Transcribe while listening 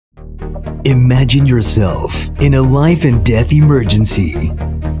Imagine yourself in a life and death emergency.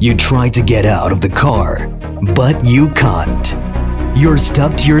 You try to get out of the car, but you can't. You're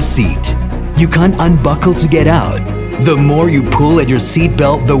stuck to your seat. You can't unbuckle to get out. The more you pull at your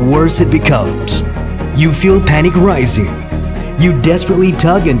seatbelt, the worse it becomes. You feel panic rising. You desperately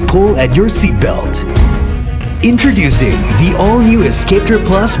tug and pull at your seatbelt. Introducing the all-new Escapetor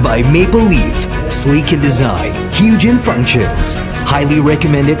Plus by Maple Leaf. Sleek in design, huge in functions. Highly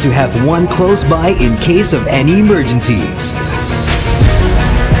recommended to have one close by in case of any emergencies.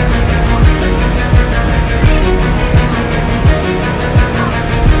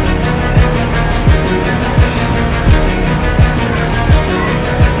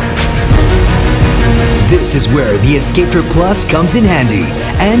 This is where the Escapetor Plus comes in handy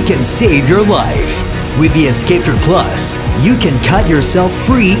and can save your life. With the Escapetor Plus, you can cut yourself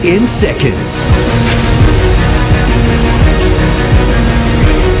free in seconds.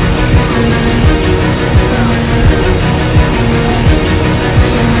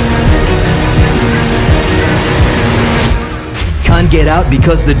 Can't get out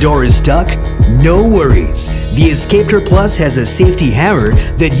because the door is stuck? No worries. The Escapetor Plus has a safety hammer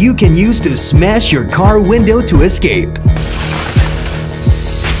that you can use to smash your car window to escape.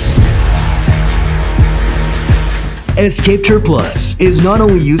 Escapetor Plus is not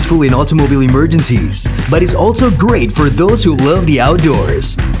only useful in automobile emergencies, but is also great for those who love the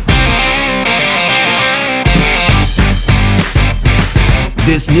outdoors.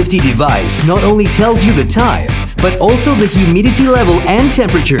 This nifty device not only tells you the time, but also the humidity level and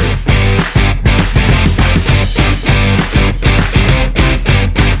temperature.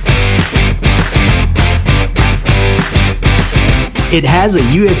 It has a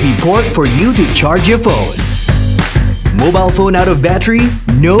USB port for you to charge your phone. Mobile phone out of battery?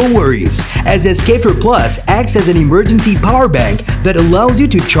 No worries, as Escapetor Plus acts as an emergency power bank that allows you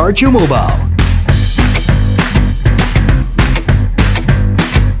to charge your mobile.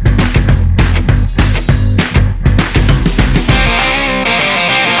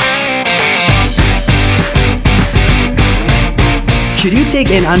 Should you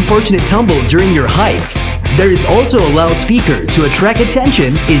take an unfortunate tumble during your hike, there is also a loudspeaker to attract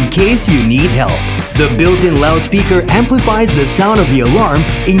attention in case you need help. The built-in loudspeaker amplifies the sound of the alarm,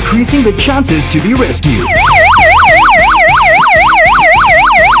 increasing the chances to be rescued.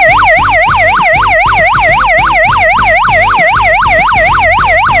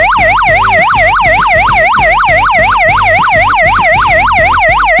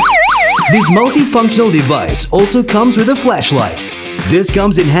 This multifunctional device also comes with a flashlight. This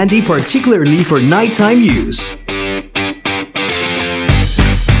comes in handy particularly for nighttime use.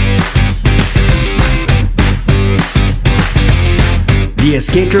 The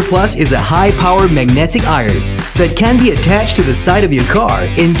Escapetor Plus is a high-power magnetic iron that can be attached to the side of your car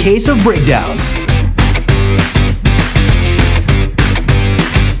in case of breakdowns.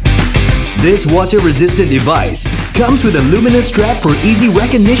 This water-resistant device comes with a luminous strap for easy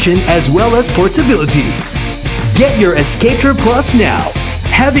recognition as well as portability. Get your Escapetor Plus now.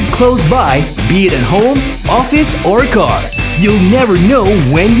 Have it close by, be it at home, office, or car. You'll never know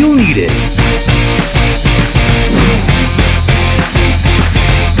when you'll need it.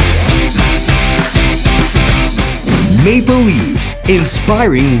 Maple Leaf,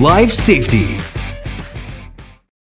 inspiring life safety.